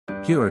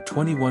Here are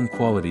 21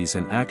 qualities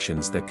and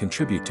actions that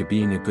contribute to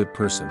being a good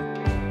person.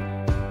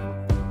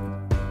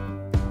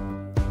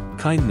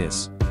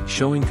 Kindness,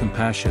 showing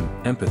compassion,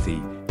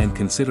 empathy, and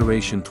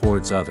consideration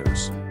towards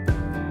others.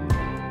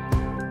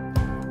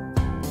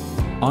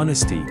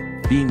 Honesty,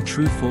 being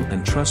truthful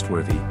and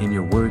trustworthy in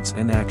your words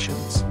and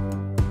actions.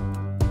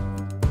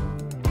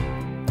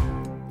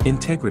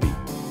 Integrity,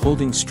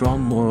 holding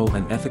strong moral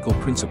and ethical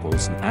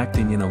principles and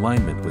acting in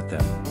alignment with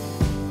them.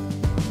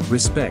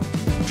 Respect,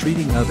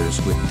 treating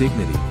others with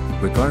dignity,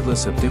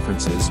 regardless of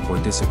differences or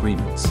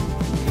disagreements.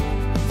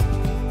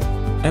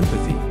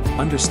 Empathy,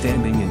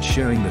 understanding and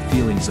sharing the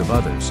feelings of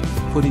others,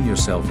 putting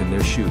yourself in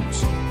their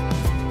shoes.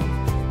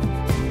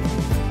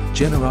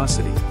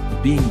 Generosity,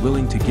 being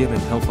willing to give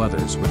and help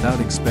others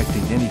without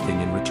expecting anything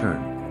in return.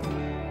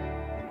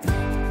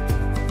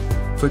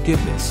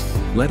 Forgiveness,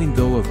 letting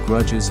go of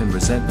grudges and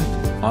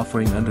resentment,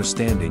 offering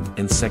understanding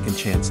and second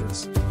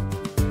chances.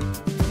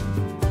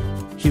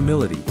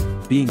 Humility,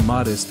 being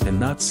modest and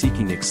not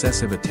seeking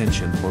excessive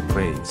attention or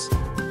praise.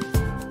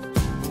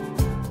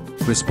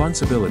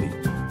 Responsibility,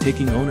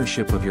 taking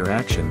ownership of your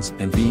actions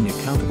and being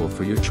accountable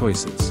for your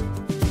choices.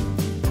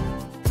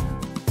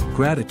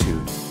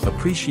 Gratitude,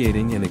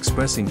 appreciating and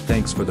expressing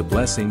thanks for the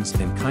blessings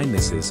and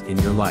kindnesses in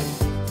your life.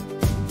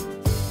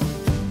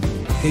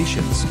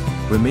 Patience,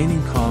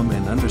 remaining calm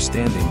and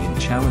understanding in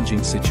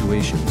challenging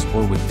situations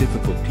or with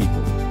difficult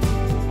people.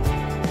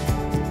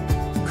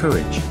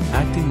 Courage,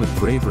 acting with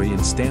bravery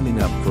and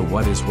standing up for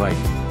what is right,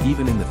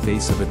 even in the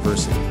face of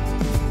adversity.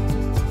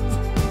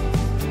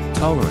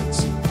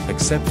 Tolerance,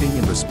 accepting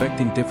and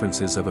respecting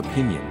differences of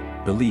opinion,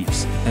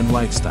 beliefs, and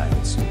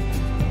lifestyles.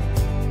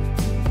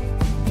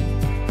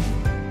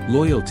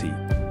 Loyalty,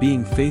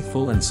 being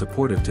faithful and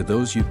supportive to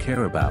those you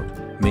care about,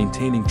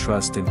 maintaining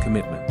trust and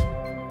commitment.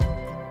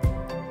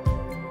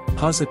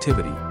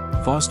 Positivity,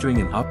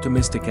 fostering an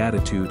optimistic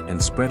attitude and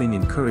spreading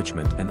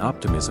encouragement and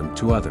optimism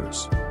to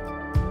others.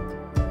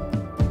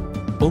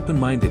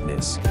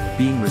 Open-mindedness,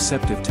 being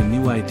receptive to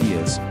new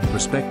ideas,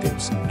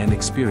 perspectives, and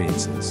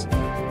experiences.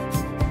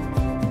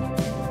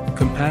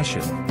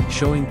 Compassion,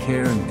 showing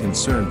care and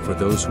concern for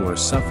those who are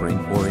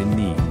suffering or in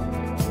need.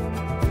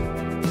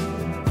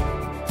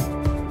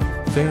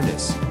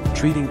 Fairness,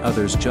 treating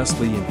others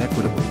justly and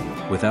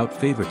equitably, without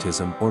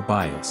favoritism or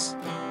bias.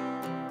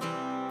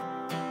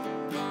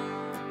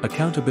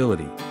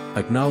 Accountability,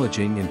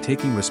 acknowledging and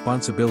taking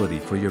responsibility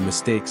for your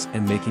mistakes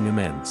and making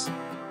amends.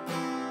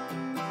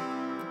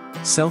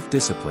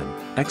 Self-discipline,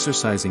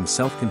 exercising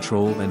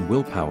self-control and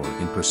willpower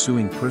in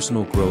pursuing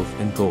personal growth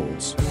and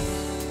goals.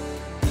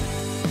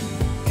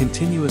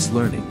 Continuous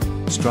learning,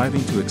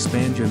 striving to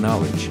expand your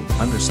knowledge,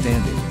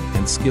 understanding,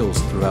 and skills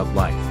throughout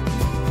life.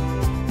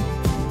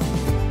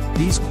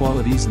 These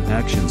qualities and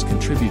actions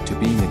contribute to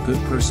being a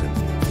good person,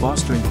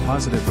 fostering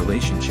positive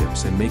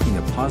relationships and making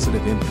a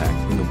positive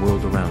impact in the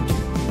world around you.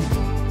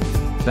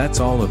 That's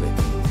all of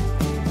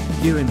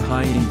it. Here in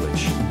High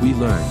English, we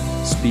learn,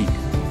 speak,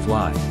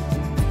 fly.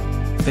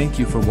 Thank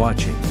you for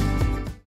watching.